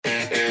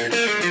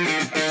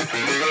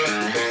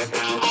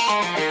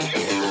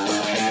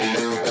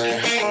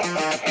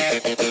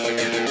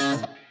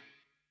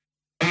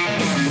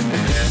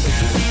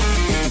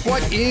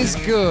is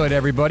good,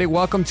 everybody?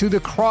 Welcome to the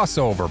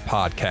Crossover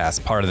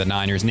Podcast, part of the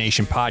Niners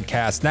Nation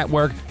Podcast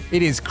Network.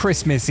 It is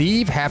Christmas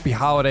Eve. Happy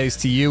holidays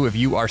to you if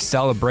you are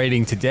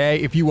celebrating today.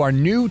 If you are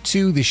new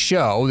to the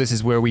show, this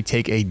is where we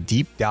take a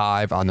deep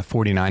dive on the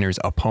 49ers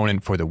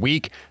opponent for the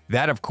week.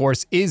 That, of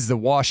course, is the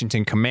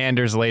Washington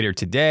Commanders later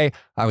today.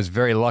 I was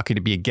very lucky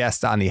to be a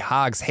guest on the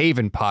Hogs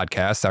Haven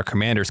podcast, our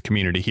Commanders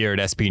community here at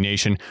SB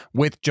Nation,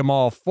 with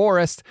Jamal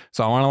Forrest.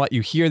 So I want to let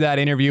you hear that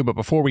interview. But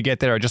before we get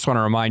there, I just want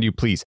to remind you,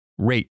 please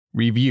rate,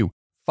 review,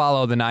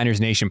 follow the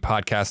Niners Nation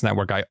Podcast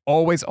Network. I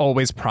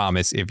always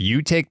promise if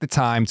you take the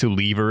time to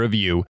leave a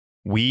review,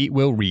 we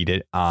will read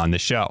it on the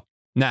show.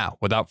 Now,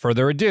 without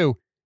further ado,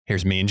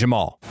 here's me and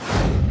Jamal.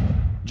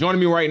 Joining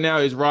me right now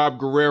is Rob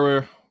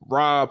Guerrero.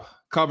 Rob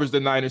covers the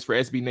Niners for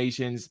SB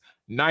Nation's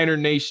Niner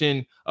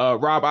Nation.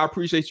 Rob, I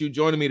appreciate you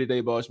joining me today,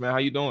 boss man. How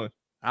you doing?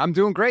 I'm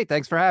doing great.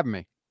 Thanks for having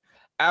me.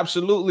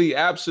 Absolutely.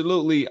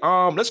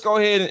 Let's go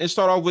ahead and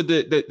start off with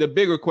the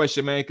bigger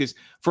question, man, because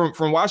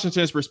from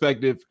Washington's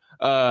perspective,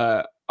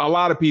 a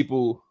lot of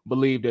people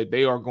believe that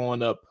they are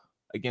going up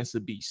against the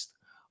beast.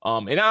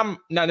 And I'm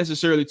not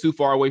necessarily too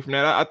far away from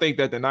that. I think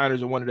that the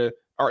Niners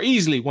are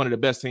easily one of the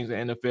best teams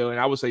in the NFL, and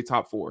I would say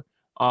top four.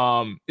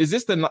 Is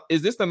this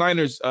the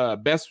Niners'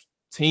 best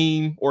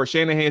team, or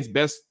Shanahan's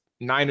best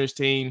Niners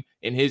team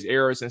in his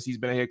era since he's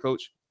been a head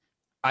coach?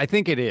 I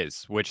think it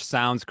is, which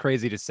sounds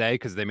crazy to say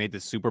because they made the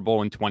Super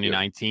Bowl in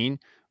 2019. Yeah.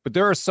 But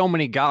there are so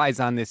many guys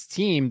on this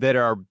team that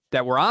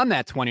were on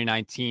that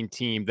 2019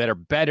 team that are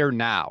better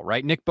now,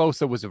 right? Nick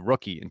Bosa was a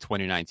rookie in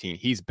 2019.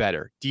 He's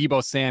better.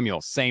 Deebo Samuel,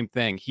 same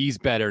thing. He's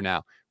better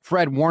now.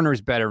 Fred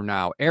Warner's better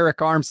now. Eric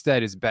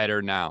Armstead is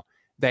better now.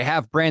 They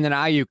have Brandon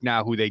Ayuk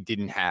now, who they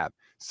didn't have.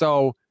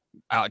 So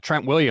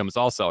Trent Williams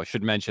also, I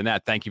should mention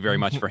that. Thank you very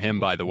much for him,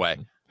 by the way.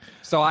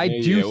 So I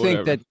do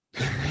think that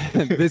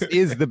this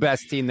is the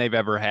best team they've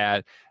ever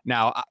had.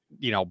 Now,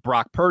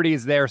 Brock Purdy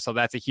is there, so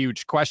that's a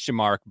huge question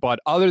mark. But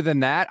other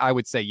than that, I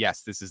would say,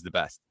 yes, this is the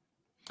best.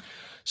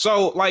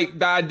 So, like,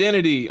 the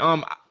identity,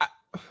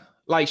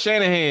 like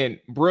Shanahan,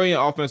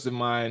 brilliant offensive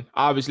mind,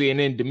 obviously, and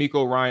then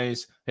DeMeco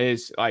Ryans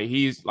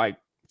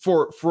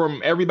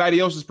from everybody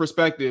else's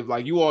perspective,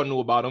 like, you all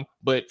knew about him,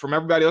 but from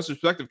everybody else's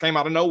perspective, came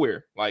out of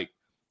nowhere. Like,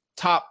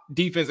 top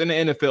defense in the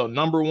NFL,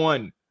 number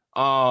one.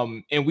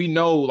 And we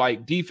know,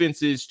 like,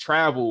 defenses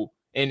travel,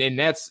 and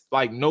that's,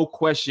 like, no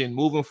question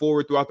moving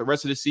forward throughout the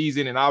rest of the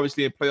season. And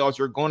obviously in playoffs,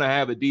 you're going to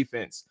have a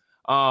defense.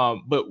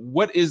 But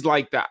what is,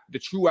 like, the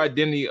true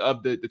identity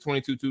of the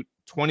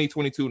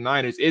 2022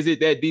 Niners? Is it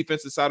that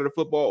defensive side of the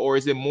football, or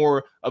is it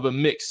more of a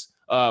mix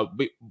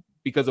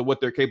because of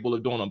what they're capable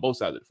of doing on both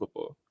sides of the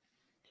football?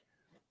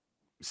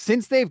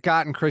 Since they've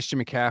gotten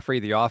Christian McCaffrey,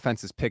 the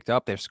offense has picked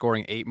up. They're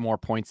scoring 8 more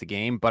points a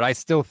game, but I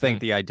still think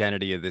the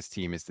identity of this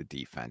team is the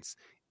defense.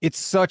 It's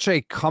such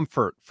a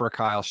comfort for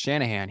Kyle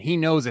Shanahan. He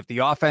knows if the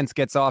offense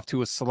gets off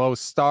to a slow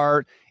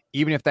start,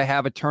 even if they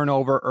have a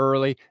turnover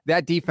early,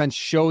 that defense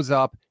shows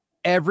up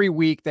every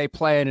week. They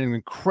play at an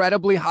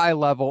incredibly high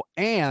level,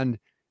 and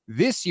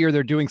this year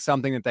they're doing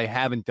something that they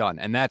haven't done,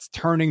 and that's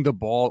turning the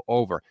ball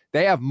over.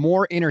 They have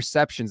more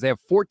interceptions. They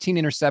have 14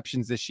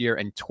 interceptions this year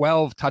and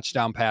 12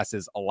 touchdown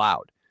passes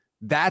allowed.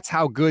 That's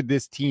how good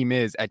this team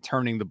is at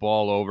turning the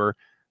ball over.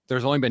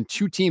 There's only been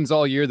 2 teams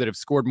all year that have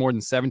scored more than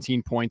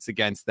 17 points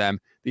against them.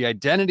 The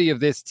identity of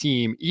this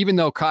team, even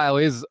though Kyle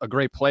is a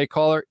great play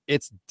caller,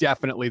 it's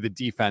definitely the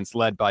defense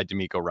led by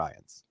DeMeco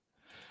Ryans.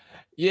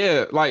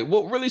 Yeah, like,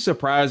 what really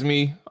surprised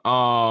me,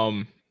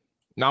 now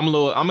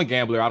I'm a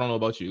gambler. I don't know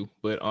about you,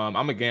 but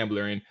I'm a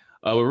gambler, and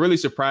what really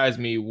surprised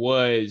me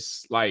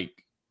was,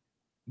 like,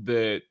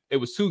 it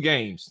was 2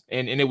 games,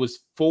 and it was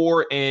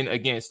for and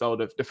against. So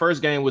the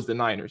first game was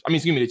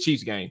the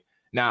Chiefs game.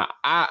 Now,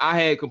 I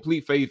had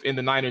complete faith in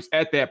the Niners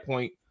at that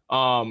point,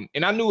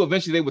 and I knew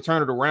eventually they would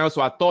turn it around,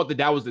 so I thought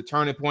that was the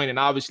turning point, and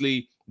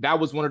obviously that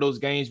was one of those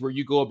games where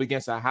you go up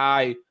against a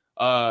high,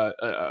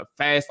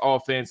 fast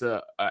offense,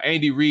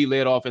 Andy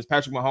Reid-led offense,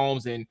 Patrick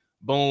Mahomes, and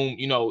boom,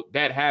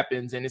 that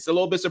happens, and it's a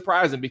little bit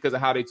surprising because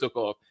of how they took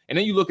off. And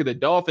then you look at the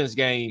Dolphins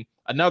game,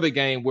 another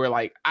game where,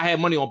 like, I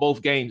had money on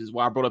both games is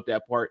why I brought up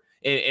that part,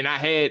 and I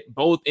had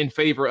both in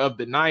favor of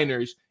the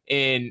Niners,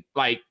 and,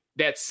 like,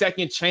 that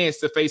second chance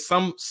to face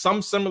some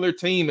similar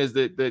team as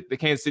the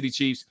Kansas City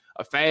Chiefs,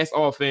 a fast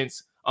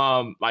offense.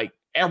 Like,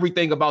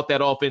 everything about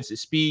that offense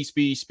is speed.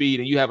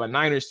 And you have a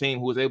Niners team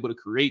who was able to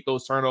create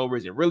those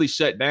turnovers and really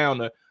shut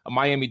down a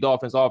Miami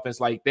Dolphins offense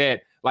like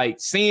that.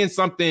 Like, seeing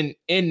something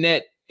in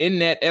that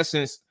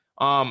essence.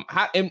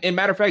 And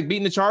matter of fact,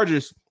 beating the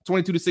Chargers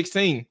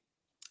 22-16.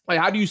 Like,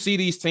 how do you see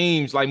these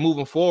teams, like,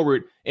 moving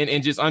forward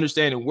and just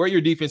understanding where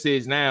your defense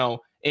is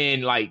now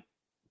and, like,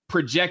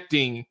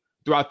 projecting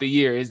throughout the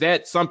year? Is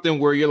that something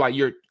where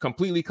you're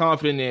completely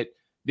confident that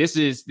this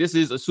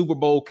is a Super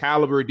Bowl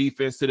caliber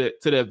defense to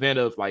the event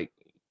of, like,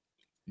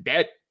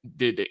 that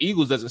the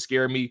Eagles doesn't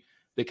scare me,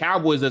 the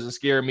Cowboys doesn't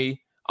scare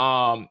me,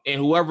 and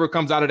whoever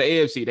comes out of the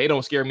AFC, they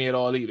don't scare me at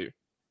all either?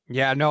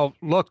 Yeah, no,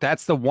 look,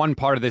 that's the one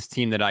part of this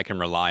team that I can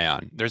rely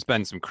on. There's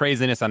been some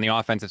craziness on the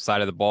offensive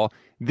side of the ball.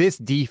 This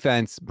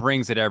defense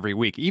brings it every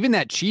week. Even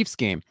that Chiefs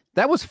game,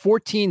 that was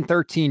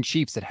 14-13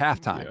 Chiefs at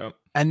halftime. Yeah.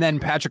 And then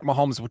Patrick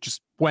Mahomes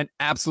just went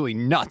absolutely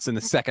nuts in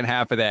the second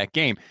half of that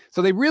game.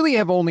 So they really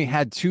have only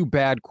had 2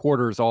 bad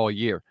quarters all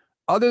year.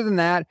 Other than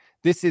that,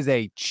 this is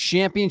a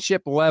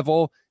championship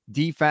level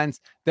defense.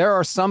 There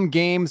are some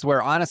games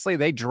where honestly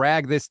they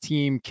drag this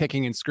team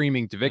kicking and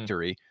screaming to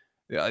victory.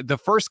 The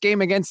first game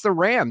against the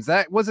Rams,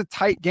 that was a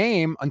tight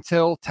game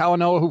until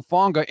Talanoa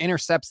Hufanga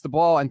intercepts the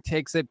ball and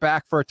takes it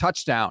back for a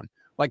touchdown.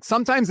 Like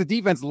sometimes the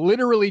defense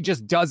literally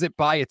just does it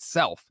by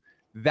itself.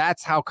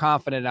 That's how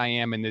confident I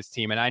am in this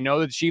team. And I know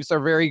the Chiefs are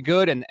very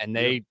good, and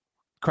they,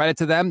 credit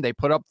to them, they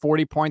put up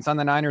 40 points on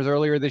the Niners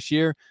earlier this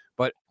year.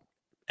 But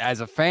as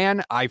a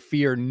fan, I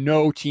fear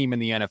no team in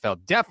the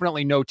NFL,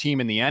 definitely no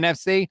team in the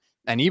NFC,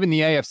 and even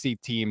the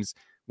AFC teams.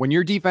 When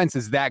your defense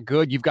is that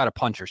good, you've got a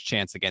puncher's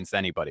chance against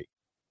anybody.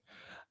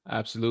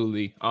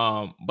 Absolutely.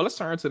 But let's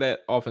turn to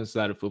that offensive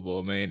side of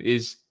football, man.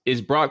 Is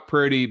Brock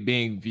Purdy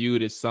being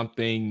viewed as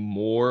something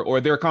more, or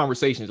are there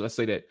conversations? Let's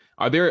say that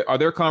are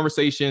there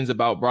conversations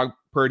about Brock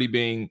Purdy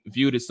being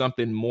viewed as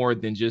something more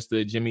than just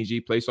the Jimmy G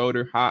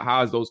placeholder?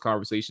 How is those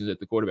conversations at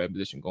the quarterback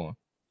position going?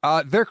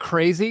 They're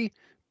crazy.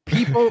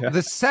 People,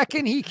 the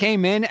second he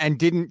came in and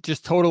didn't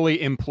just totally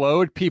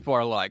implode, people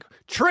are like,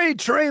 trade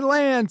Trey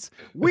Lance.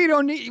 We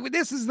don't need,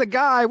 this is the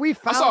guy we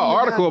found. I saw an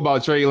article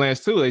about Trey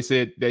Lance too. They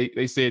said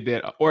they said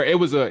that, or it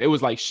was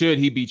like, should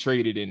he be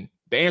traded? And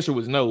the answer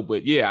was no,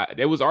 but yeah,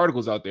 there was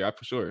articles out there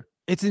for sure.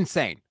 It's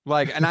insane.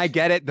 Like, and I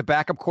get it. The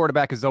backup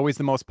quarterback is always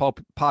the most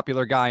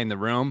popular guy in the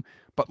room,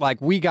 but like,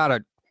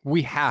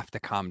 we have to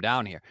calm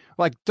down here.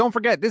 Like, don't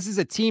forget, this is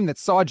a team that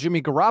saw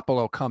Jimmy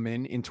Garoppolo come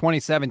in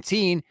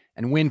 2017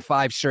 and win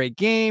 5 straight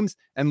games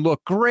and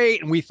look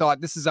great. And we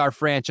thought this is our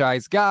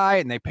franchise guy,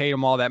 and they paid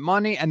him all that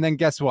money. And then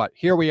guess what?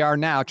 Here we are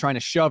now trying to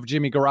shove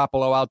Jimmy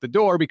Garoppolo out the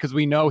door because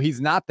we know he's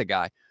not the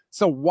guy.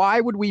 So why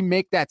would we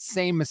make that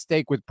same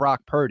mistake with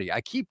Brock Purdy?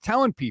 I keep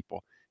telling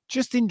people,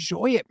 just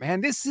enjoy it,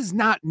 man. This is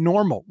not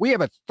normal. We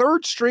have a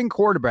 3rd string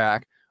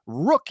quarterback,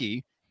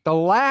 rookie, the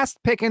last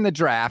pick in the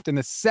draft in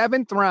the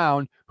 7th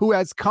round, who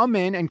has come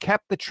in and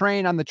kept the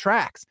train on the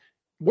tracks.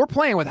 We're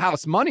playing with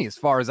house money as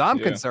far as I'm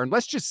concerned.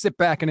 Let's just sit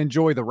back and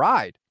enjoy the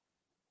ride.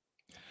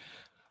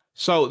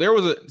 So there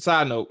was a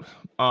side note.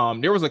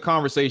 There was a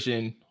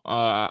conversation,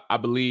 I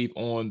believe,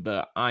 on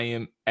the I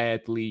Am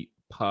Athlete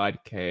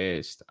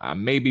podcast. I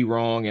may be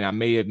wrong and I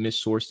may have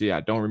missourced it. I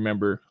don't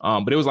remember.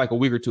 But it was like a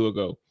week or 2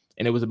 ago,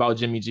 and it was about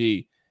Jimmy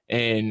G.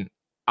 And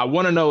I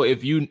want to know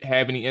if you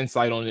have any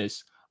insight on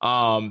this.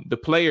 The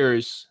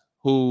players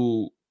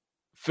who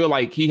feel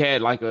like he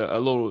had like a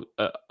little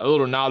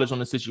knowledge on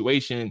the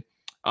situation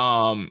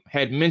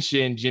had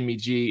mentioned Jimmy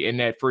G in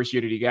that first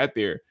year that he got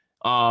there.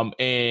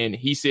 And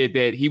he said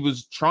that he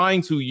was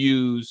trying to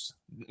use,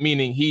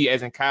 meaning he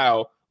as in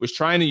Kyle, was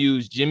trying to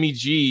use Jimmy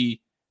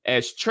G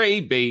as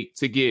trade bait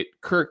to get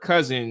Kirk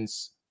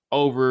Cousins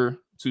over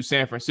to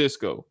San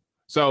Francisco.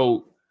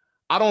 So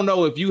I don't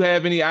know if you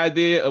have any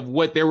idea of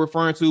what they're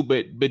referring to,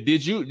 but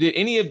did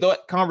any of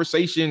that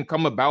conversation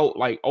come about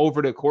like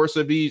over the course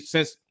of these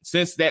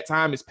since that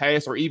time has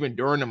passed, or even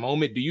during the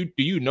moment? Do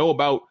you know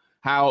about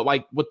how,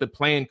 like, what the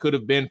plan could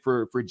have been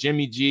for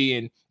Jimmy G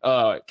and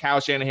Kyle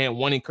Shanahan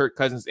wanting Kirk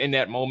Cousins in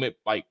that moment,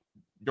 like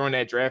during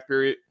that draft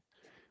period?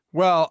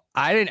 Well,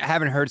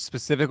 haven't heard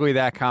specifically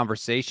that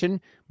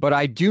conversation, but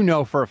I do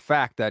know for a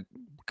fact that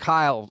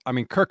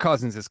Kirk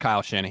Cousins is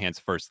Kyle Shanahan's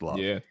first love.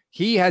 Yeah.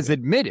 He has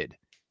admitted,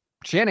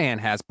 Shanahan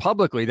has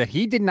publicly, that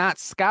he did not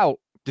scout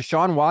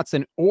Deshaun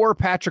Watson or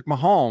Patrick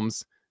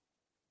Mahomes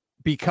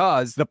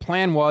because the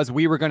plan was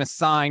we were going to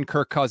sign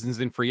Kirk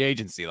Cousins in free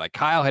agency. Like,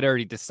 Kyle had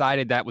already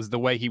decided that was the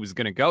way he was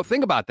going to go.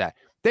 Think about that.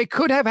 They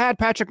could have had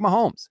Patrick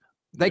Mahomes.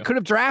 They could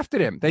have drafted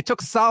him. They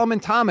took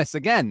Solomon Thomas,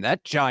 again,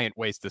 that giant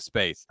waste of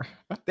space.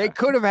 They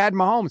could have had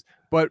Mahomes,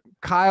 but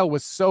Kyle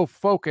was so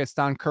focused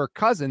on Kirk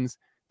Cousins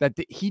that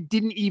he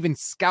didn't even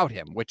scout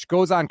him, which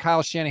goes on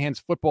Kyle Shanahan's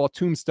football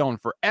tombstone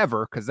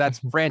forever because that's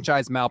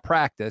franchise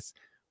malpractice.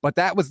 But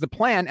that was the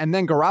plan. And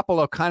then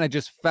Garoppolo kind of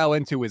just fell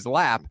into his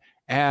lap.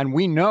 And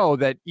we know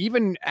that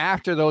even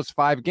after those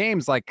 5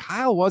 games, like,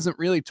 Kyle wasn't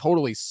really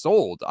totally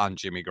sold on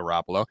Jimmy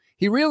Garoppolo.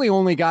 He really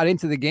only got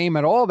into the game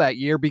at all that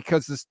year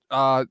because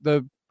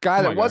the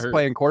guy that was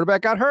playing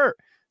quarterback got hurt.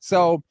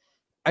 So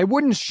I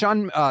wouldn't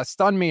stun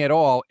me at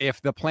all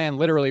if the plan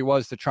literally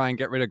was to try and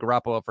get rid of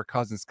Garoppolo for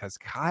Cousins, because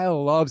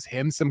Kyle loves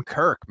him some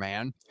Kirk,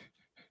 man.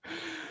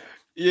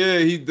 Yeah,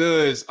 he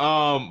does.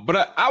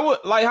 But I would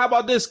like, how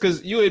about this?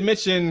 Because you had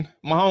mentioned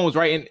Mahomes,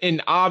 right?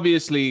 And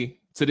obviously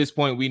to this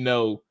point, we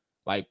know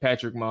like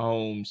Patrick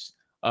Mahomes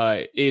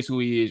is who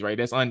he is, right?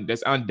 That's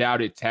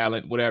undoubted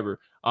talent, whatever.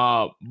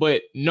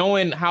 But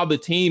knowing how the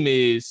team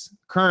is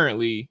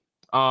currently,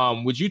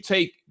 would you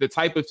take the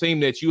type of team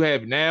that you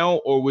have now,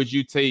 or would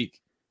you take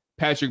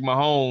Patrick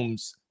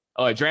Mahomes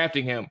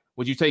drafting him?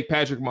 Would you take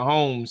Patrick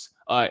Mahomes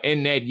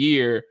in that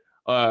year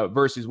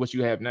versus what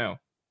you have now?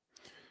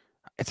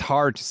 It's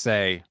hard to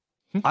say.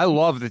 I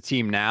love the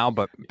team now,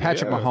 but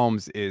Patrick Yeah.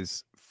 Mahomes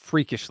is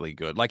freakishly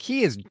good. Like,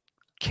 he is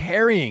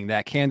carrying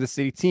that Kansas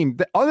City team.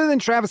 Other than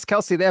Travis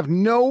Kelce, they have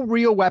no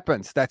real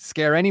weapons that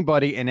scare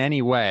anybody in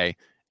any way.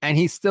 And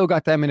he's still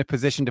got them in a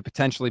position to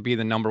potentially be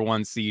the number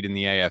 1 seed in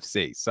the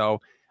AFC. So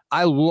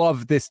I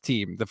love this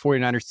team, the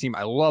 49ers team.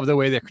 I love the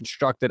way they're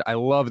constructed. I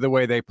love the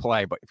way they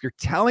play. But if you're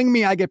telling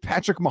me I get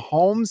Patrick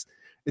Mahomes,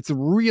 it's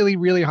really,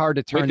 really hard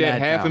to turn with that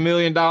that half down.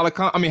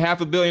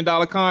 $500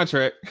 million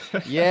contract.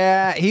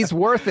 Yeah, he's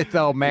worth it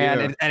though, man.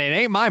 Yeah. And it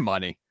ain't my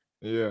money.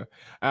 Yeah,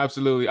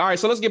 absolutely. All right,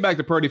 so let's get back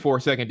to Purdy for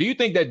a second. Do you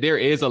think that there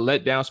is a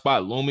letdown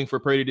spot looming for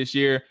Purdy this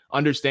year?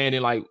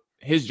 Understanding like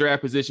his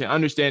draft position,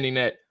 understanding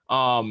that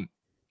I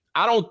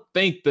don't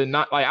think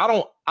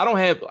I don't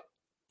have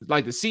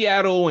like the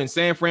Seattle and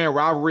San Fran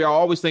rivalry. I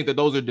always think that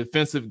those are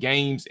defensive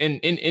games in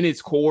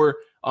its core,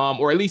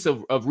 or at least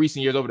of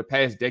recent years over the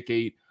past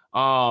decade.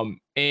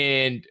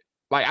 And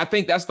like I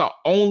think that's the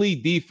only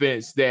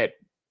defense that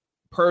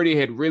Purdy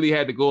had really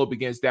had to go up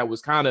against that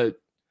was kind of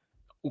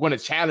going to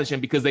challenge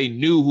him because they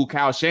knew who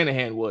Kyle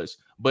Shanahan was.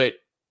 But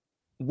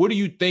what do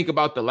you think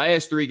about the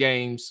last 3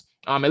 games,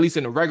 at least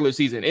in the regular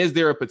season? Is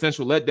there a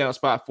potential letdown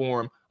spot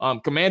for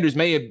him? Commanders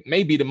may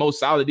be the most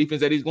solid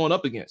defense that he's going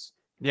up against.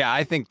 Yeah,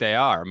 I think they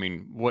are. I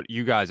mean, what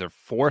you guys are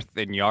 4th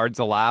in yards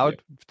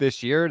allowed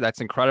this year. That's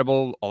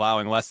incredible,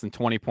 allowing less than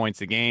 20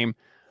 points a game.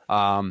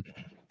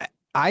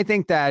 I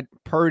think that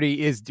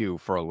Purdy is due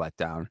for a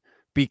letdown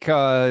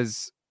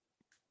because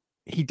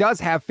he does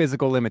have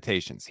physical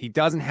limitations. He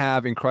doesn't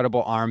have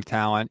incredible arm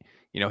talent.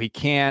 He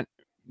can't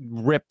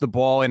rip the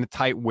ball in a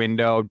tight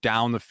window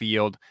down the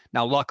field.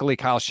 Now, luckily,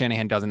 Kyle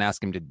Shanahan doesn't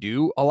ask him to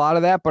do a lot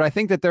of that, but I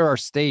think that there are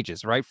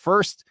stages, right?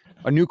 First,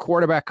 a new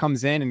quarterback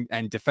comes in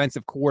and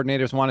defensive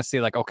coordinators want to see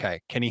like,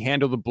 okay, can he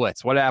handle the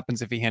blitz? What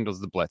happens if he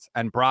handles the blitz?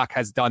 And Brock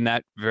has done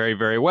that very,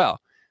 very well.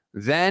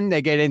 Then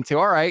they get into,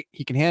 all right,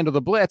 he can handle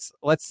the blitz.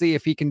 Let's see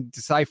if he can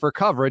decipher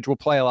coverage. We'll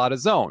play a lot of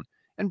zone.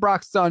 And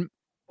Brock's done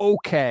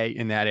okay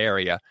in that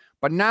area.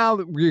 But now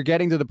we're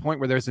getting to the point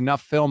where there's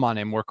enough film on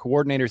him where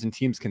coordinators and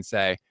teams can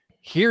say,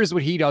 here's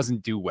what he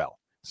doesn't do well.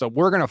 So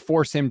we're going to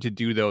force him to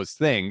do those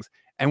things.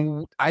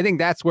 And I think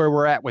that's where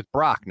we're at with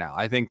Brock now.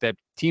 I think that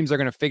teams are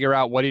going to figure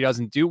out what he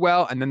doesn't do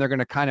well, and then they're going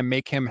to kind of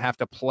make him have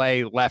to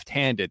play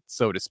left-handed,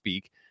 so to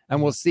speak.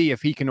 And we'll see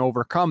if he can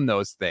overcome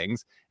those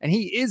things. And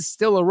he is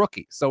still a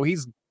rookie. So he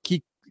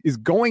is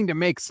going to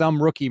make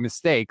some rookie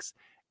mistakes.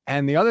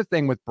 And the other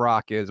thing with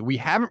Brock is we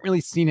haven't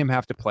really seen him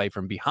have to play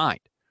from behind.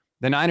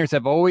 The Niners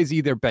have always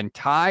either been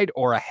tied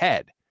or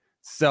ahead.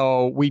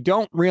 So we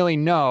don't really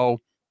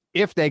know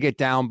if they get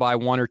down by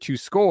 1 or 2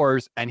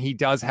 scores and he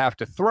does have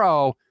to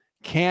throw,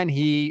 can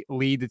he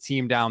lead the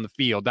team down the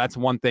field? That's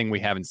one thing we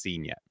haven't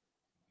seen yet.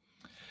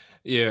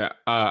 Yeah,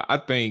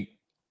 I think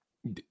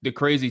the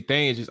crazy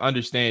thing is just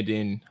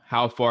understanding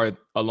how far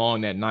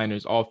along that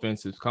Niners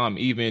offense has come.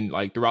 Even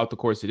like throughout the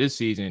course of this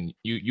season,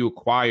 you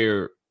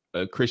acquire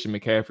Christian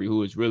McCaffrey,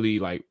 who has really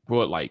like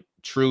brought like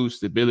true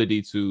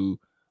stability to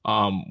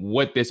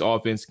what this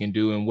offense can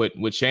do and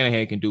what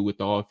Shanahan can do with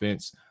the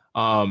offense.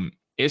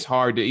 It's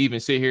hard to even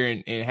sit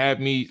here and have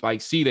me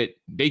like see that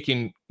they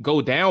can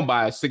go down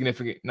by a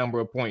significant number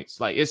of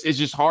points. Like it's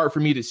just hard for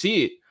me to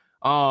see it.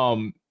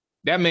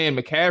 That man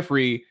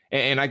McCaffrey,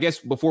 and I guess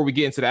before we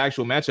get into the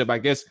actual matchup, I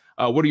guess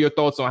what are your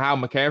thoughts on how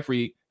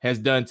McCaffrey has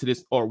done to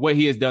this, or what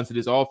he has done to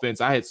this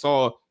offense? I had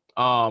saw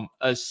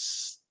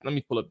let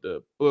me pull up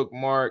the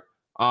bookmark.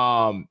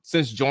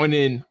 Since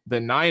joining the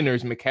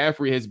Niners,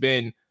 McCaffrey has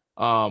been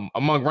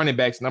among running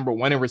backs number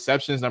 1 in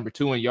receptions, number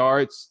 2 in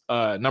yards,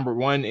 number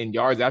 1 in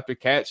yards after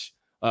catch,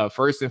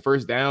 first in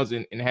first downs,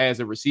 and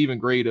has a receiving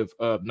grade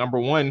of number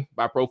 1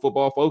 by Pro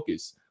Football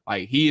Focus.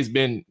 Like he has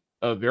been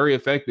very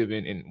effective.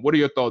 And what are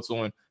your thoughts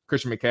on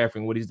Christian McCaffrey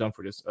and what he's done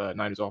for this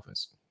Niners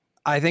offense?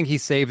 I think he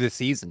saved the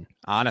season,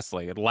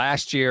 honestly.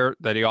 Last year,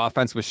 the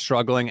offense was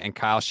struggling, and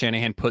Kyle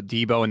Shanahan put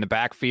Debo in the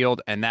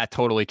backfield, and that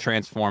totally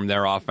transformed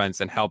their offense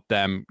and helped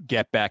them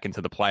get back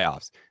into the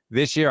playoffs.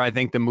 This year, I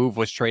think the move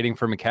was trading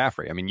for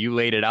McCaffrey. I mean, you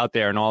laid it out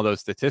there in all those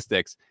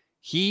statistics.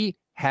 He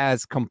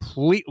has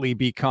completely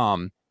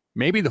become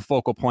maybe the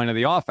focal point of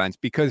the offense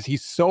because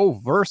he's so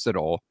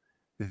versatile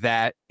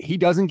that he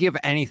doesn't give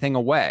anything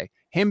away.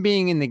 Him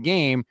being in the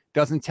game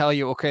doesn't tell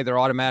you, okay, they're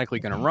automatically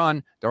going to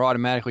run. They're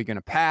automatically going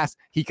to pass.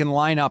 He can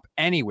line up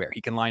anywhere.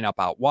 He can line up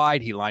out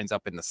wide. He lines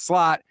up in the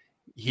slot.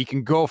 He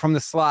can go from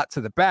the slot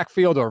to the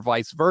backfield or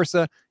vice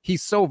versa.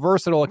 He's so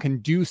versatile. It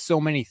can do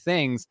so many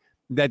things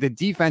that the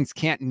defense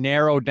can't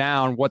narrow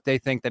down what they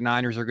think the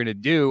Niners are going to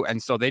do.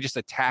 And so they just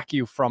attack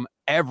you from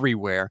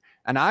everywhere.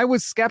 And I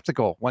was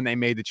skeptical when they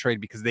made the trade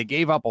because they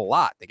gave up a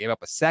lot. They gave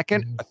up a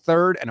second, a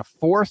third, and a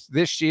fourth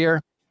this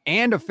year,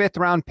 and a 5th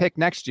round pick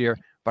next year.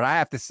 But I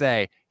have to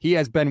say, he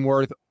has been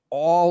worth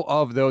all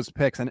of those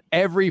picks. And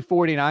every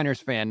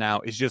 49ers fan now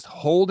is just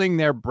holding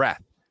their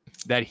breath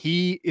that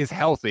he is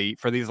healthy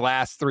for these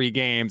last 3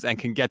 games and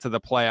can get to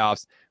the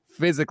playoffs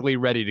physically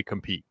ready to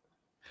compete.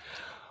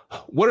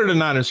 What are the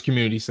Niners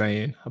community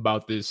saying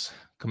about this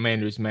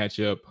Commanders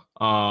matchup?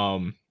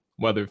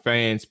 whether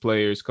fans,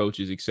 players,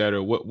 coaches,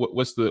 etc.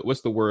 What's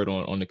the word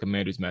on the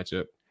Commanders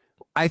matchup?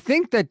 I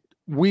think that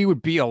we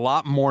would be a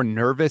lot more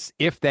nervous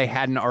if they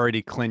hadn't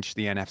already clinched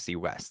the NFC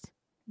West.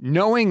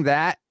 Knowing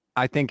that,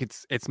 I think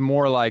it's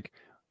more like,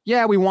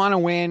 yeah, we want to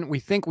win. We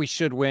think we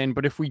should win,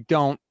 but if we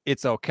don't,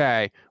 it's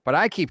okay. But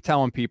I keep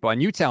telling people,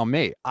 and you tell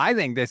me, I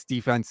think this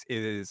defense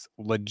is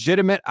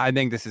legitimate. I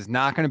think this is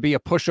not going to be a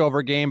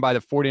pushover game by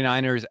the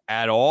 49ers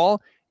at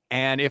all.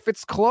 And if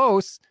it's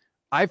close,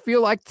 I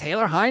feel like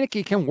Taylor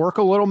Heinicke can work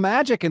a little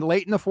magic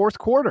late in the fourth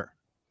quarter.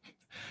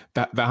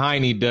 The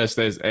Heine dust,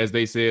 as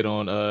they said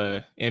on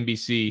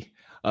NBC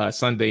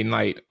Sunday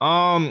night.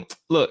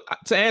 Look,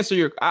 to answer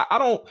your, I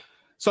don't.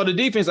 So the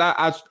defense,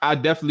 I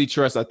definitely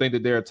trust. I think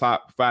that they're a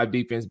top 5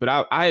 defense, but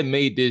I had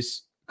made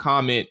this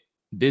comment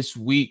this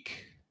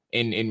week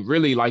and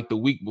really like the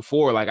week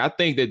before. Like, I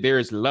think that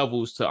there's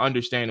levels to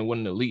understanding what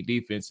an elite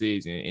defense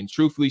is. And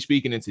truthfully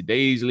speaking, in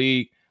today's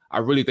league, I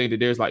really think that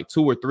there's like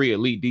 2 or 3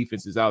 elite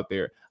defenses out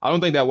there. I don't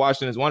think that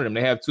Washington is one of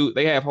them.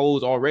 They have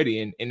holes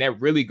already, and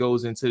that really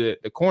goes into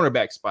the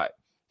cornerback spot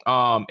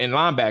and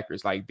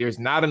linebackers. Like, there's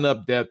not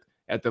enough depth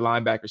at the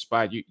linebacker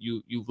spot.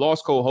 You've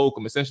lost Cole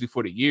Holcomb essentially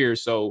for the year,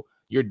 so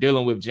you're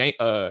dealing with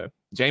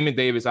Jamin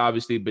Davis,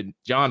 obviously, but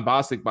John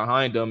Bostic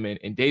behind him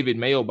and David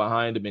Mayo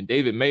behind him. And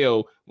David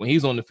Mayo, when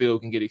he's on the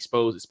field, can get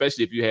exposed,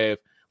 especially if you have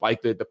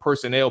like the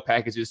personnel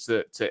packages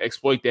to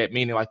exploit that,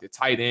 meaning like the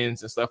tight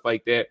ends and stuff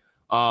like that.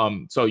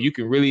 So you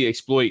can really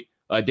exploit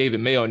David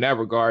Mayo in that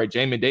regard.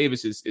 Jamin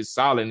Davis is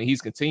solid and he's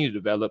continued to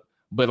develop.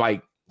 But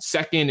like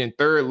second and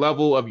third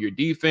level of your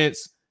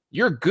defense,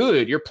 you're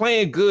good. You're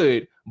playing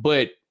good.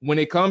 But when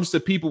it comes to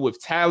people with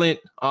talent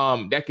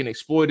that can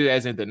exploit it,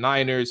 as in the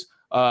Niners,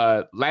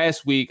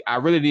 last week, I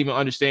really didn't even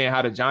understand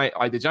how the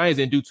Giants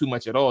didn't do too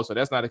much at all. So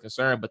that's not a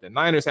concern. But the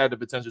Niners have the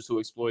potential to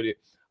exploit it.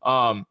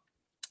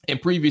 In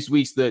previous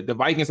weeks, the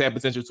Vikings had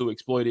potential to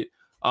exploit it.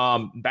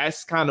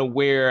 That's kind of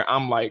where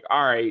I'm like,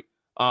 all right,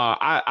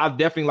 I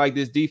definitely like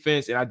this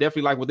defense, and I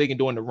definitely like what they can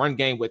do in the run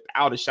game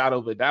without a shadow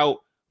of a doubt.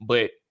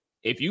 But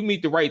if you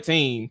meet the right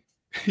team,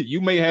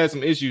 you may have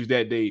some issues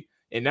that day.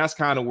 And that's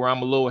kind of where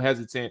I'm a little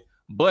hesitant.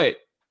 But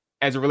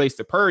as it relates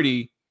to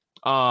Purdy,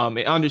 and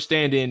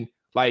understanding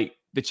like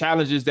the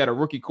challenges that a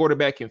rookie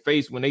quarterback can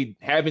face when they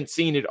haven't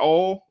seen it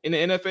all in the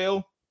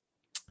NFL,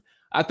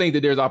 I think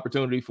that there's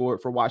opportunity for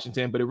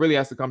Washington, but it really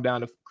has to come down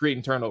to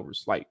creating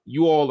turnovers. Like,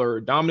 you all are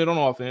dominant on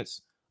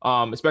offense,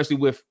 especially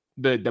with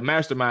the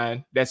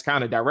mastermind that's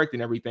kind of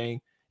directing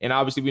everything. And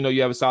obviously we know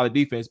you have a solid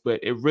defense,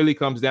 but it really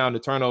comes down to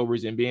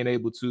turnovers and being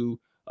able to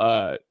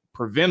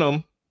prevent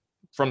them.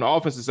 From the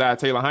offensive side,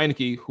 Taylor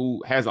Heinicke,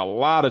 who has a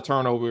lot of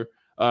turnover,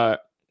 I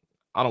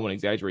don't want to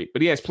exaggerate,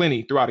 but he has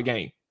plenty throughout the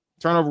game.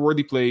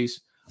 Turnover-worthy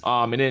plays,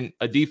 and then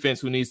a defense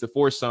who needs to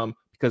force some,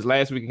 because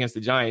last week against the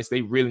Giants,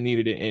 they really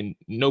needed it, and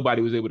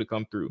nobody was able to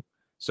come through.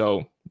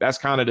 So that's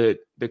kind of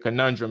the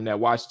conundrum that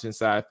Washington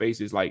side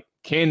faces. Like,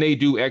 can they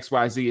do X,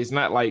 Y, Z? It's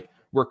not like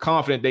we're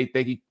confident they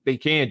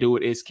can do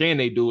it. It's can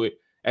they do it,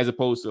 as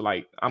opposed to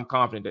like, I'm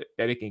confident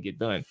that it can get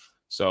done.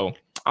 So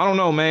I don't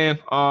know,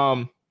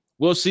 man.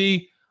 We'll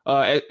see.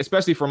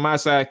 Especially from my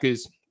side,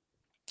 because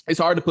it's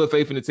hard to put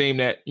faith in the team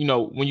that, you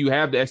know, when you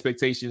have the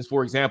expectations,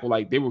 for example,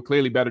 like they were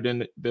clearly better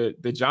than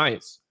the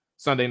Giants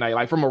Sunday night,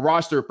 like from a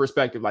roster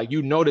perspective, like,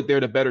 you know that they're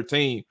the better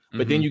team,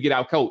 but then you get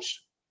out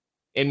coached.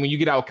 And when you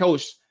get out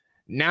coached,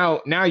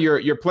 now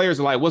your players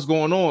are like, what's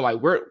going on?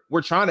 Like,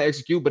 we're trying to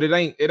execute, but it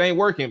ain't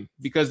working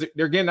because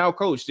they're getting out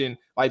coached. And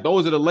like,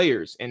 those are the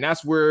layers. And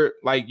that's where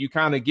like you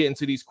kind of get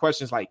into these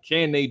questions, like,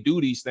 can they do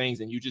these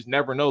things? And you just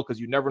never know, because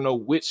you never know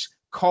which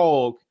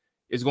cog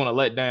is going to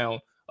let down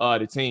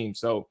the team.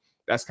 So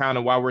that's kind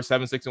of why we're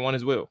 7-6-1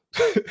 as well.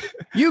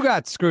 You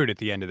got screwed at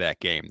the end of that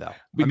game, though.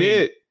 We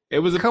did. It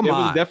was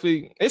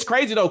definitely. It's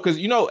crazy though, because,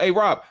 you know, hey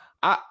Rob,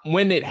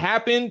 when it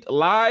happened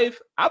live,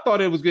 I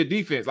thought it was good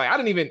defense. Like, I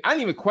didn't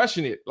even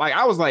question it. Like,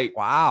 I was like,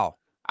 wow.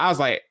 I was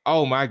like,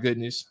 oh my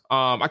goodness,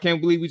 I can't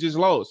believe we just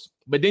lost.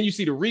 But then you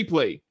see the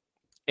replay,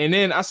 and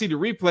then I see the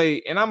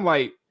replay, and I'm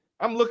like,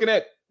 I'm looking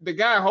at the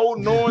guy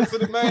holding on to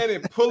the man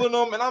and pulling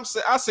him, and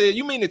I said,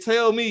 you mean to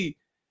tell me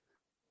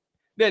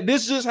that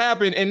this just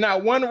happened and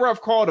not one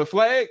ref called a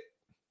flag?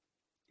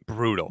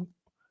 Brutal.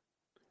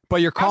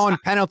 But you're calling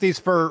penalties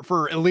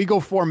for illegal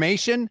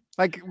formation?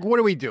 Like, what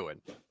are we doing?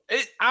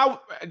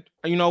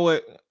 You know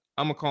what?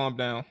 I'm gonna calm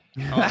down.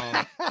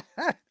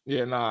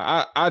 Yeah,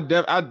 nah. I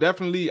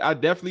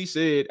definitely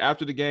said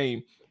after the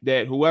game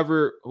that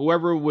whoever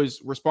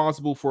was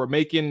responsible for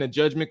making the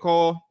judgment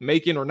call,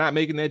 making or not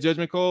making that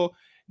judgment call,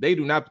 they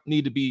do not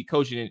need to be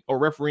coaching or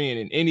refereeing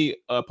in any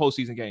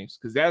postseason games,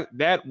 because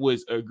that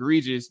was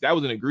egregious. That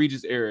was an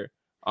egregious error.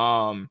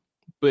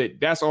 But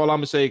that's all I'm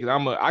gonna say,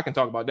 because I can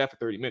talk about that for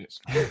 30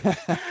 minutes.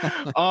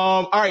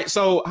 All right.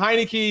 So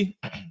Heinicke,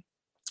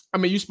 I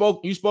mean, you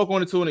spoke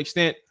on it to an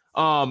extent.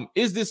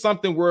 Is this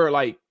something where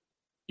like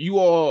you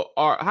all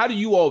are? How do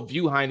you all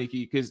view Heinicke?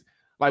 Because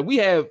like we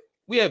have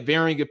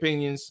varying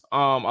opinions. A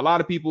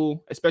lot of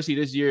people, especially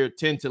this year,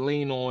 tend to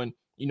lean on,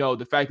 you know,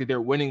 the fact that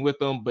they're winning with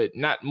them, but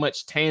not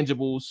much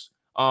tangibles.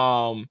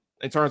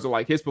 in terms of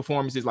like his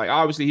performances. Like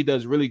obviously he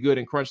does really good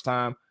in crunch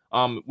time.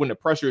 When the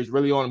pressure is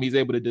really on him, he's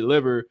able to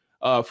deliver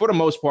for the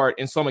most part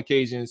in some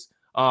occasions.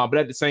 But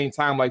at the same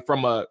time, like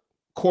from a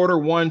quarter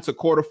 1 to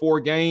quarter 4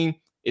 game,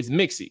 it's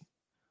mixy.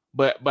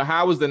 But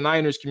how is the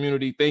Niners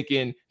community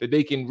thinking that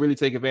they can really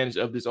take advantage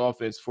of this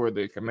offense for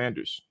the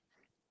Commanders?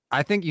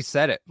 I think you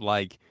said it.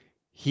 Like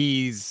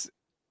he's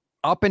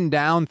up and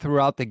down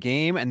throughout the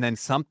game, and then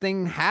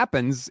something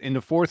happens in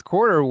the fourth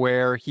quarter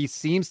where he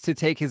seems to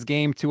take his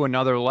game to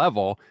another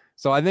level.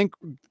 So I think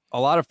a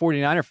lot of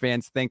 49er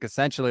fans think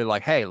essentially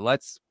like, hey,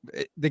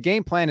 the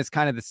game plan is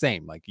kind of the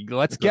same. Like,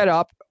 let's get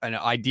up and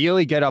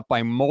ideally get up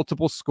by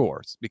multiple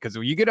scores, because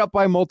when you get up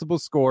by multiple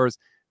scores,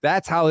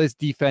 that's how this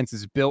defense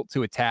is built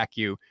to attack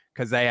you,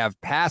 because they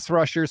have pass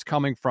rushers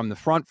coming from the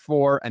front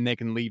 4 and they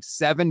can leave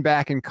 7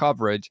 back in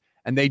coverage,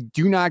 and they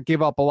do not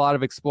give up a lot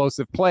of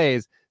explosive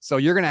plays. So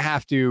you're going to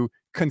have to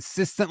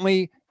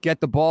consistently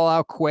get the ball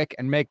out quick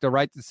and make the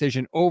right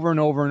decision over and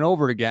over and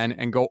over again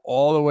and go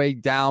all the way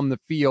down the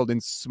field in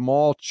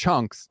small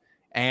chunks.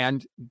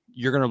 And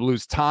you're going to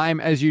lose time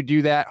as you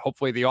do that.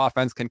 Hopefully the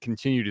offense can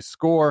continue to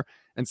score.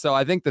 And so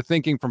I think the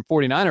thinking from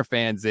 49er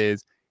fans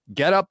is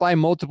get up by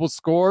multiple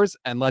scores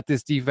and let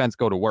this defense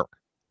go to work.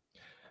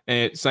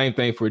 And same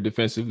thing for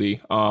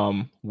defensively.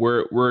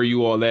 Where are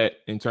you all at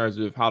in terms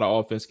of how the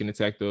offense can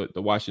attack the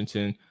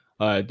Washington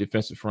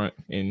defensive front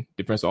and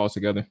defense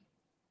altogether?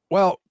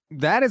 Well,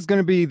 that is going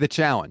to be the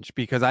challenge,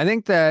 because I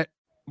think that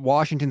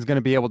Washington's going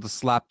to be able to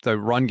slap the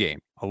run game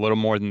a little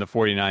more than the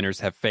 49ers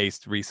have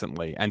faced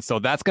recently. And so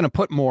that's going to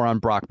put more on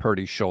Brock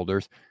Purdy's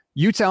shoulders.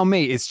 You tell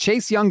me, is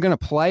Chase Young going to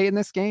play in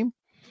this game?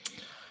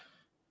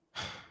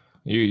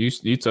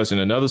 You touching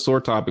another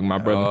sore topic, my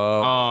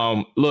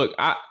brother. Look,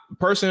 I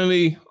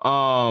personally,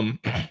 I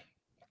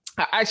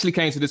actually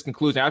came to this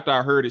conclusion after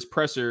I heard his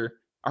presser.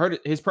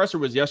 His presser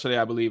was yesterday,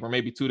 I believe, or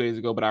maybe 2 days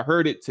ago, but I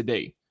heard it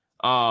today.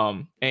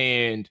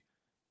 And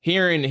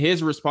hearing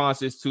his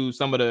responses to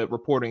some of the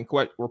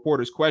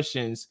reporters'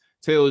 questions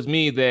tells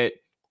me that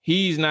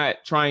he's not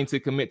trying to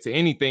commit to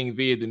anything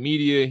via the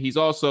media. He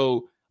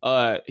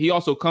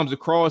also comes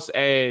across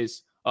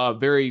as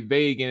very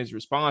vague in his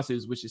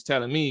responses, which is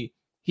telling me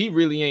he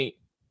really ain't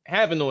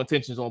having no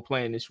intentions on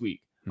playing this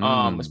week,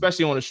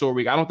 especially on a short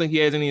week. I don't think he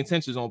has any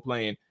intentions on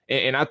playing.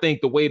 And I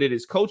think the way that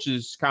his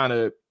coaches kind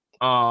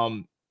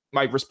of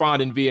like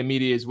responding via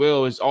media as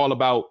well is all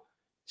about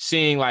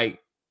seeing, like,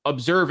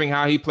 observing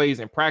how he plays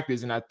in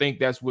practice. And I think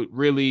that's what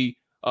really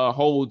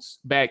holds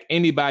back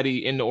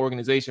anybody in the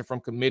organization from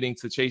committing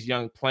to Chase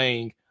Young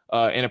playing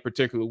in a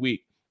particular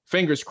week.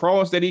 Fingers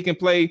crossed that he can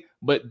play,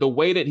 but the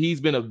way that he's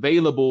been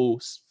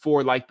available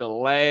for like the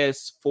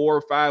last 4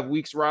 or 5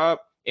 weeks, Rob,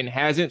 and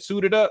hasn't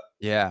suited up.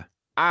 Yeah.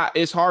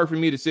 It's hard for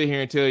me to sit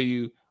here and tell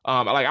you,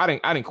 I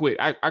didn't quit.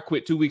 I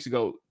quit 2 weeks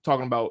ago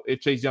talking about if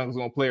Chase Young is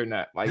going to play or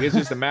not. Like, it's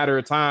just a matter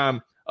of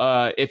time.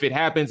 If it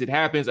happens, it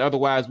happens.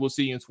 Otherwise, we'll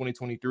see you in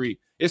 2023.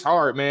 It's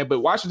hard, man,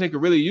 but Washington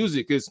could really use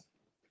it, because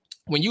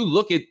when you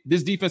look at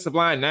this defensive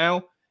line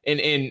now,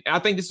 and I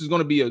think this is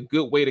going to be a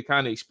good way to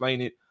kind of explain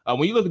it.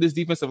 When you look at this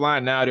defensive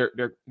line now,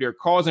 they're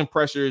causing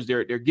pressures.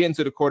 They're getting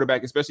to the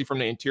quarterback, especially from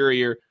the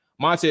interior.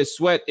 Montez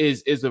Sweat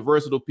is a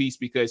versatile piece,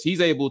 because he's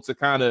able to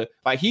kind of,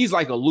 like, he's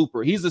like a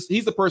looper. He's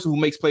the person who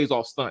makes plays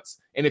off stunts.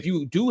 And if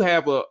you do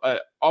have a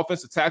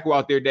offensive tackle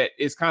out there that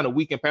is kind of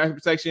weak in pass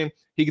protection,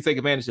 he can take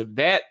advantage of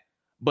that.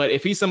 But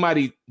if he's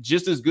somebody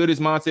just as good as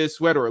Montez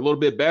Sweat or a little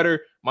bit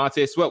better,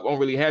 Montez Sweat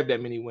won't really have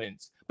that many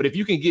wins. But if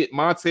you can get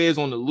Montez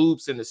on the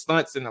loops and the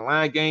stunts and the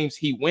line games,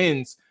 he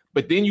wins.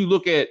 But then you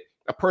look at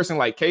a person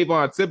like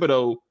Kayvon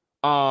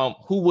Thibodeau,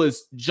 who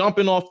was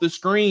jumping off the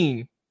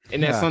screen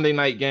in that Sunday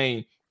night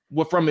game.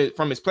 Well, from his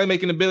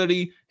playmaking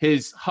ability,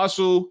 his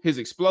hustle, his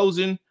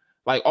explosion,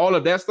 like all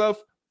of that stuff.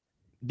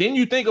 Then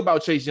you think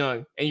about Chase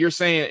Young, and you're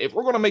saying, if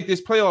we're going to make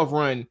this playoff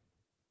run,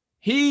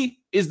 he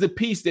is the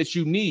piece that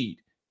you need.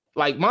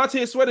 Like,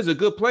 Montez Sweat is a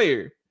good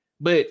player,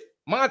 but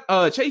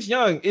Chase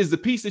Young is the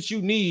piece that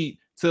you need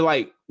to,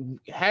 like,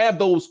 have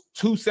those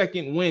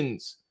 2-second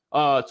wins,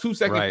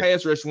 2-second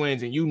pass rush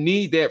wins, and you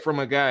need that from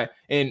a guy.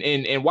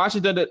 And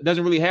Washington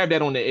doesn't really have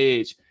that on the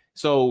edge.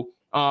 So,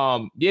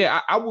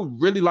 I would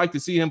really like to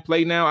see him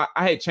play now.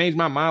 I had changed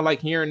my mind,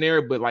 like, here and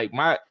there, but like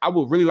I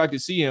would really like to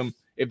see him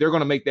if they're going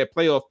to make that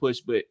playoff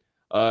push. But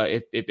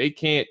if they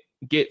can't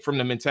get from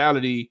the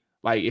mentality,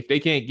 like, if they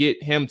can't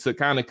get him to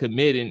kind of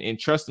commit and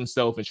trust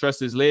himself and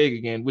trust his leg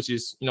again, which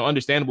is,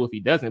 understandable if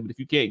he doesn't, but if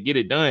you can't get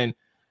it done,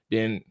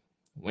 then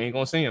we ain't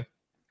going to see him.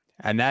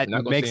 And that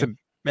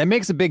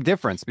makes a big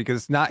difference,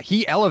 because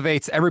he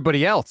elevates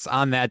everybody else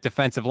on that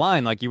defensive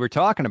line, like you were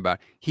talking about.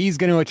 He's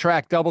going to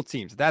attract double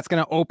teams. That's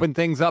going to open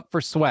things up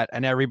for Sweat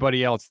and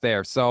everybody else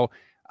there. So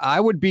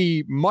I would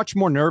be much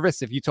more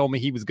nervous if you told me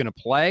he was going to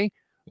play.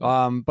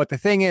 But the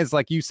thing is,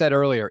 like you said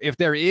earlier, if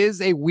there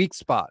is a weak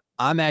spot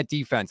on that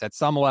defense at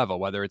some level,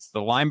 whether it's the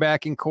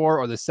linebacking core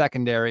or the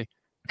secondary,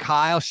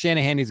 Kyle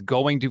Shanahan is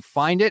going to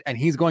find it, and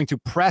he's going to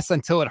press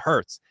until it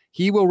hurts.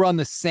 He will run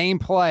the same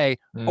play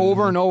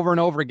over and over and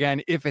over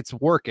again if it's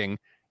working.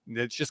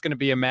 It's just going to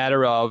be a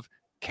matter of,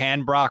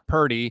 can Brock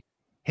Purdy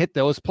hit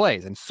those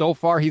plays. And so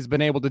far he's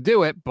been able to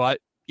do it, but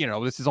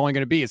this is only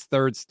going to be his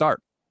third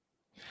start.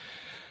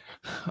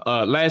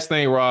 Last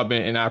thing,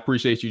 Robin, and I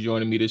appreciate you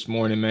joining me this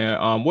morning,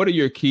 man. What are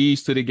your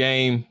keys to the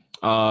game,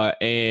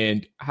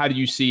 and how do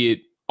you see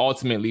it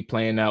ultimately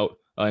playing out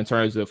in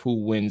terms of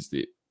who wins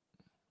it?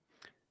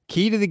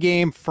 Key to the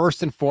game,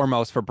 first and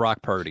foremost for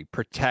Brock Purdy,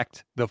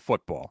 protect the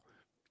football.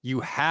 You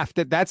have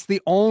to. That's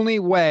the only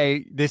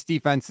way this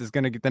defense is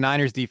going to get. The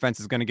Niners defense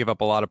is going to give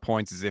up a lot of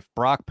points is if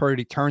Brock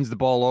Purdy turns the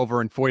ball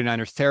over in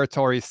 49ers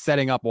territory,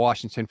 setting up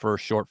Washington for a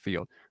short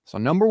field. So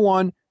number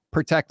one,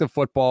 protect the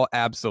football.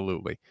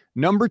 Absolutely.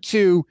 Number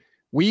two,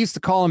 we used to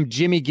call them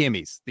Jimmy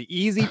Gimmies. The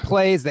easy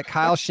plays that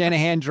Kyle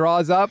Shanahan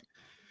draws up,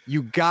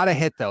 you got to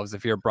hit those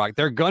if you're Brock.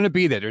 They're going to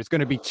be there. There's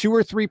going to be 2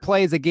 or 3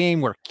 plays a game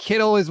where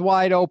Kittle is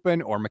wide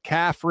open or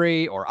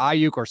McCaffrey or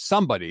Ayuk or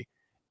somebody.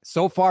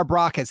 So far,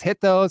 Brock has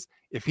hit those.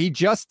 If he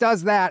just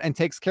does that and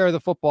takes care of the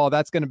football,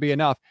 that's going to be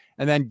enough.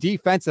 And then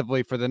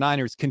defensively for the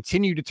Niners,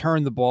 continue to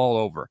turn the ball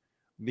over.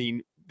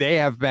 They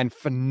have been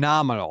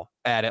phenomenal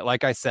at it.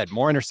 Like I said,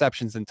 more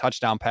interceptions than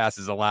touchdown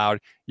passes allowed.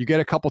 You get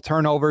a couple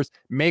turnovers,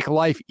 make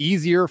life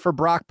easier for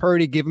Brock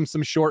Purdy, give him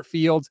some short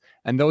fields,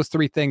 and those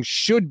 3 things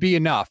should be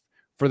enough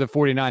for the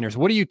 49ers.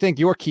 What do you think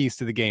your keys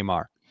to the game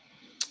are?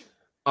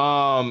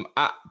 I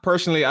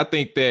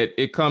think that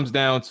it comes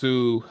down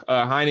to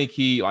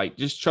Heinicke, like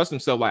just trust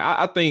himself. Like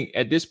I think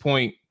at this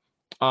point,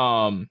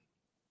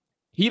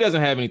 he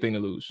doesn't have anything to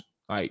lose.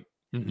 Like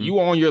you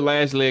on your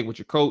last leg with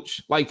your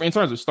coach. Like in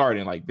terms of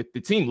starting, like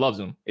the team loves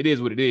him. It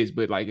is what it is.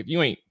 But like if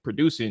you ain't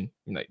producing,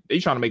 like they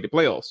trying to make the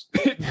playoffs.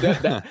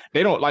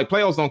 They don't like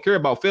playoffs. Don't care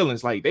about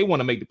feelings. Like they want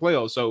to make the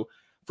playoffs. So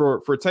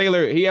for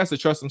Taylor, he has to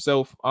trust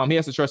himself. He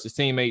has to trust his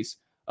teammates.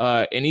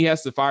 And he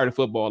has to fire the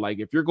football. Like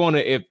if you're going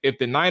to, if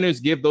the Niners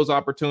give those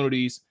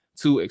opportunities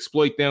to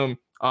exploit them,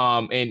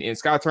 and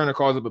Scott Turner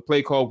calls up a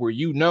play call where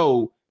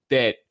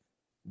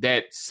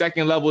that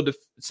second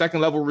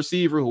level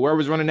receiver,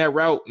 whoever's running that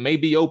route, may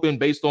be open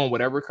based on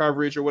whatever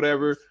coverage or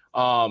whatever.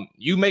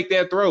 You make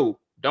that throw.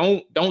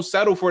 Don't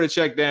settle for the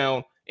check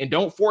down and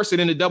don't force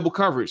it into double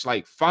coverage.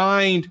 Like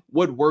find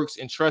what works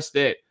and trust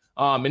that.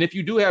 And if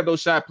you do have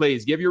those shot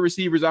plays, give your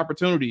receivers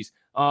opportunities.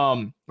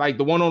 Like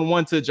the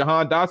one-on-one to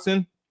Jahan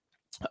Dotson.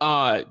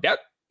 That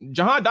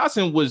Jahan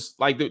Dotson was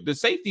like the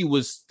safety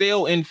was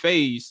still in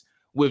phase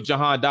with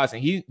Jahan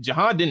Dotson.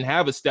 Jahan didn't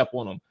have a step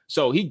on him.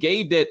 So he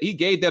gave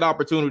that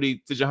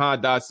opportunity to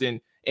Jahan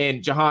Dotson,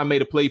 and Jahan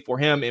made a play for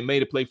him and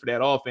made a play for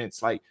that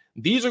offense. Like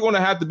these are going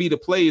to have to be the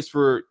plays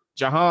for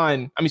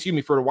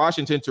for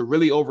Washington to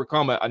really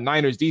overcome a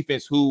Niners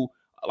defense who,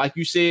 like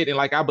you said, and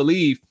like I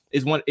believe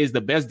is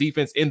the best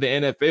defense in the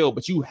NFL,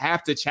 but you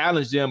have to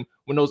challenge them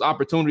when those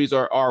opportunities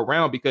are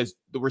around because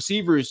the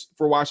receivers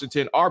for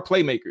Washington are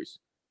playmakers.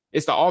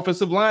 It's the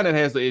offensive line that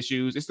has the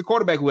issues. It's the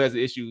quarterback who has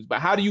the issues. But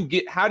how do you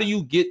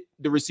get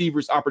the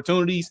receivers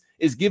opportunities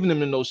is giving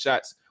them in those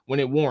shots when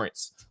it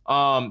warrants.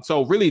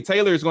 So really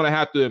Taylor is going to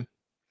have to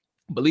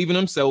believe in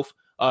himself.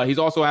 He's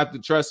also have to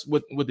trust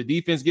what the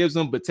defense gives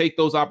him, but take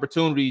those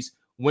opportunities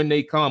when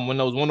they come, when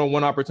those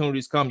one-on-one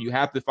opportunities come. You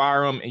have to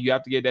fire them and you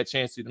have to give that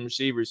chance to the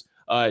receivers.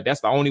 That's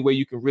the only way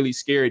you can really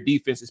scare a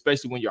defense,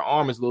 especially when your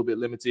arm is a little bit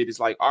limited. It's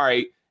like, all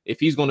right, if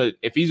he's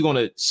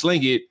gonna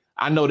sling it,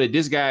 I know that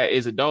this guy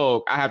is a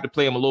dog. I have to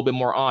play him a little bit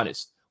more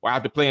honest, or I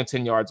have to play him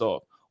 10 yards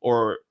off,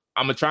 or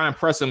I'm gonna try and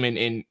press him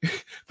and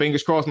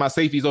fingers crossed my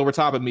safety's over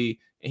top of me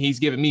and he's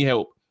giving me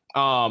help.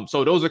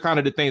 So those are kind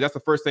of the things. That's the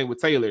first thing with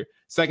Taylor.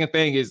 Second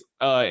thing is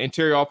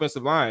interior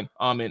offensive line.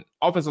 And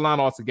offensive line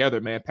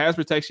altogether, man. Pass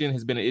protection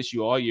has been an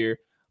issue all year.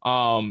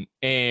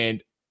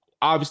 And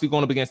obviously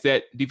going up against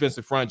that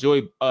defensive front,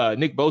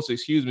 Nick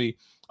Bosa,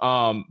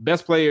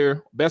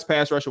 best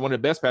pass rusher, one of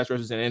the best pass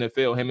rushers in the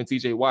NFL. Him and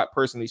TJ Watt,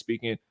 personally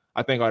speaking,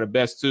 I think are the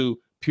best two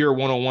pure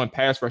one-on-one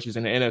pass rushers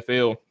in the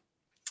NFL.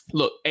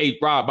 Look, hey,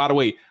 Rob, by the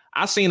way,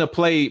 I seen a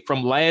play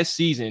from last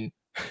season.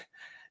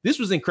 This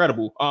was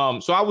incredible.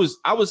 So I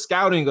was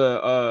scouting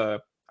a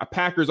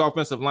Packers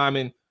offensive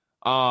lineman,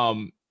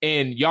 and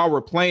y'all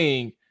were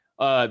playing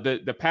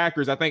the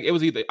Packers. I think it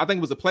was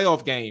a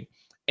playoff game,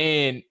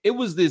 and it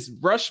was this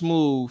rush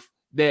move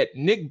that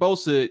Nick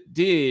Bosa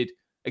did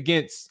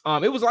against.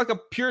 It was like a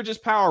pure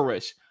just power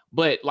rush,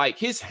 but like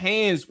his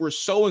hands were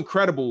so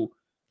incredible.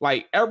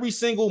 Like every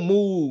single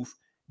move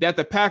that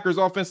the Packers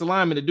offensive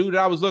lineman, the dude that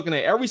I was looking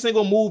at, every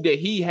single move that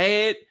he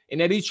had and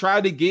that he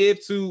tried to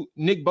give to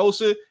Nick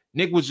Bosa,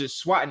 Nick was just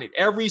swatting it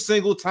every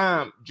single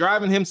time,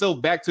 driving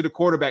himself back to the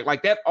quarterback.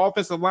 Like that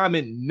offensive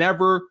lineman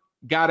never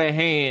got a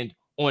hand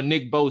on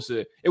Nick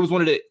Bosa. It was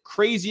one of the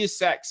craziest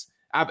sacks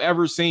I've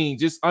ever seen.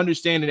 Just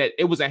understanding that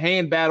it was a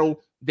hand battle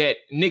that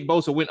Nick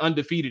Bosa went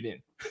undefeated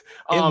in.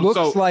 It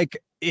looks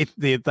like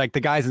the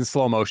guy's in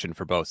slow motion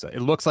for Bosa.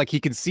 It looks like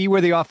he can see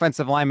where the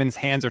offensive lineman's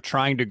hands are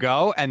trying to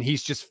go, and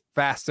he's just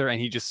faster,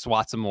 and he just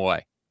swats him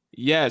away.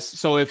 Yes.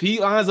 So if he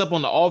lines up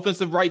on the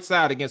offensive right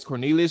side against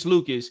Cornelius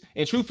Lucas,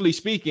 and truthfully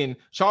speaking,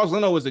 Charles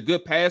Leno is a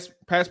good pass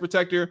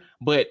protector,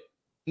 but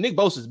Nick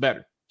Bosa is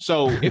better.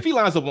 So if he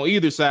lines up on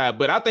either side,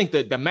 but I think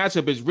that the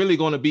matchup is really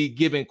going to be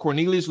giving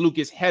Cornelius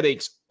Lucas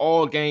headaches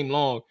all game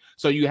long.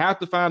 So you have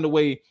to find a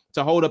way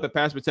to hold up a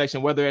pass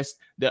protection, whether it's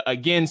the,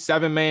 again,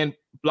 7-man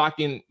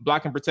blocking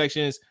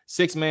protections,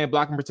 6-man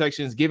blocking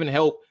protections, giving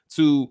help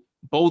to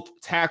both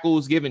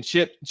tackles, giving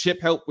chip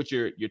help with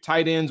your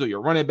tight ends or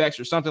your running backs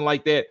or something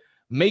like that.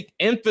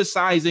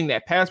 Emphasizing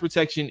that pass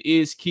protection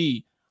is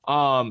key.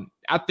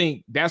 I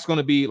think that's going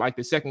to be like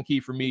the second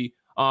key for me.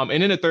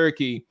 And then the third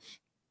key,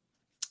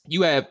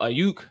 you have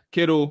Ayuk,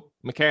 Kittle,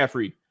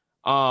 McCaffrey.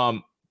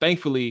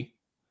 Thankfully,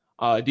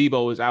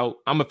 Debo is out.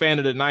 I'm a fan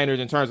of the Niners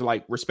in terms of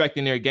like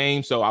respecting their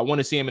game, so I want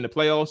to see him in the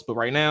playoffs. But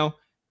right now,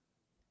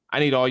 I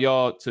need all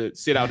y'all to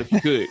sit out if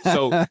you could.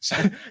 So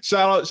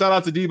shout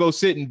out to Debo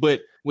sitting.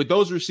 But with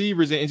those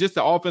receivers and just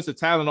the offensive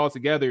talent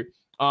altogether,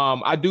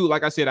 I do,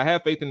 like I said, I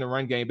have faith in the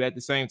run game. But at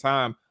the same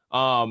time,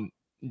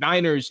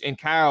 Niners and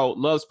Kyle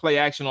loves play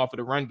action off of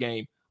the run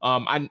game.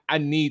 I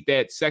need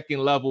that second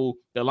level,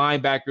 the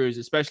linebackers,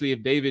 especially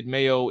if David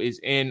Mayo is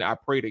in. I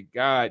pray to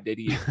God that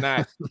he is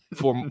not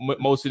for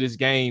most of this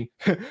game.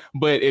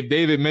 But if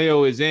David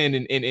Mayo is in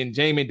and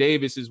Jamin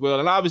Davis as well,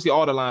 and obviously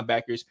all the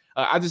linebackers,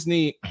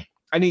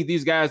 I need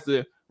these guys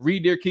to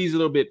read their keys a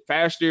little bit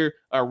faster,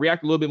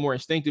 react a little bit more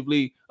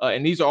instinctively.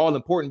 And these are all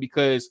important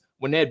because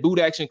when that boot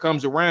action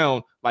comes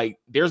around, like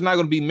there's not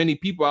going to be many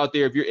people out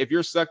there. If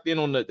you're sucked in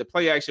on the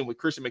play action with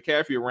Christian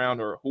McCaffrey around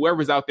or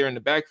whoever's out there in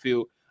the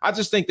backfield, I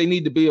just think they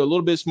need to be a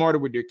little bit smarter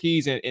with their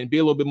keys and be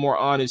a little bit more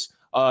honest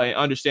and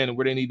understanding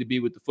where they need to be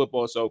with the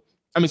football. So,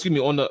 on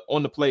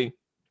the play.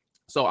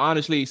 So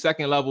honestly,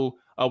 second level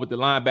with the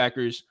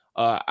linebackers,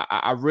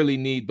 I really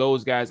need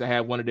those guys to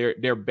have one of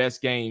their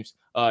best games.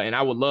 And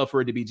I would love for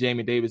it to be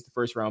Jamin Davis, the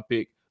first round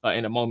pick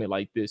in a moment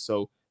like this.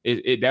 So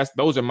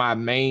those are my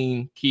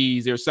main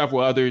keys. There's several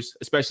others,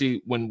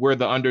 especially when we're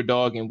the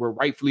underdog and we're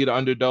rightfully the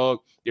underdog.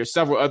 There's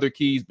several other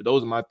keys, but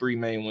those are my three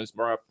main ones,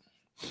 bro.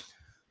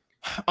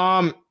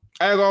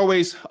 As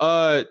always,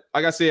 like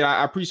I said,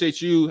 I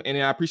appreciate you and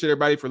I appreciate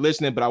everybody for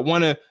listening, but I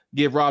want to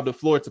give Rob the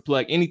floor to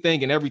plug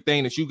anything and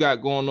everything that you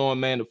got going on,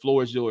 man. The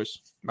floor is yours.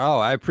 Oh,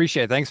 I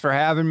appreciate it. Thanks for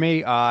having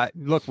me.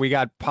 Look, we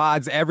got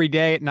pods every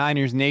day at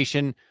Niners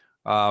Nation.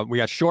 We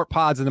got short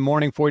pods in the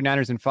morning,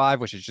 49ers in 5,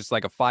 which is just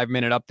like a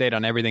 5-minute update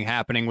on everything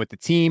happening with the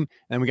team. And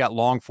then we got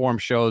long form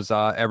shows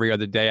every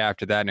other day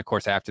after that. And of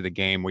course, after the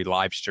game, we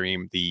live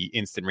stream the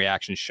instant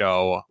reaction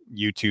show,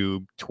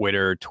 YouTube,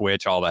 Twitter,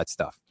 Twitch, all that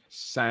stuff.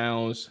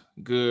 Sounds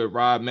good,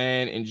 Rob,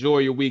 man. Enjoy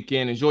your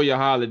weekend. Enjoy your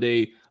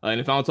holiday. And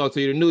if I don't talk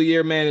to you the new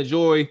year, man,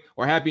 enjoy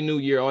or happy new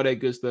year, all that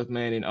good stuff,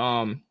 man. And,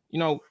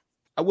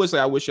 I would say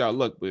I wish y'all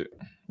luck, but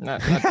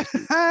not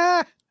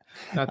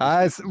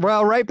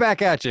well, right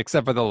back at you,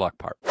 except for the luck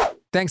part.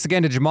 Thanks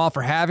again to Jamal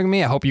for having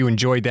me. I hope you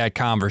enjoyed that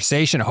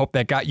conversation. I hope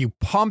that got you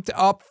pumped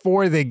up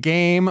for the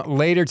game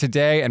later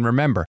today. And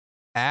remember,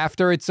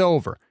 after it's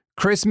over,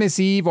 Christmas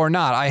Eve or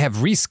not, I have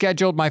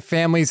rescheduled my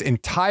family's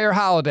entire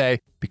holiday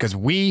because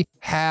we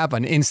have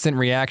an instant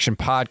reaction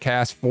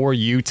podcast for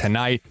you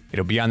tonight.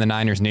 It'll be on the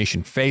Niners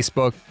Nation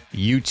Facebook,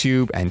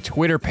 YouTube, and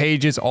Twitter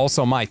pages.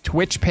 Also, my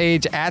Twitch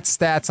page at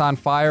Stats on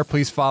Fire.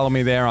 Please follow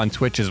me there on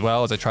Twitch as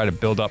well as I try to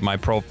build up my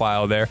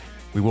profile there.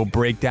 We will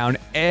break down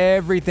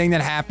everything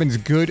that happens,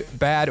 good,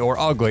 bad, or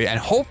ugly, and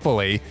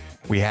hopefully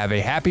we have a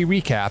happy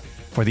recap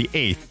for the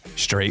 8th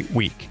straight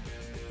week.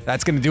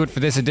 That's going to do it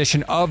for this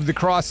edition of The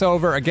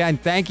Crossover. Again,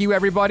 thank you,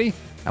 everybody,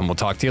 and we'll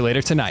talk to you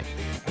later tonight.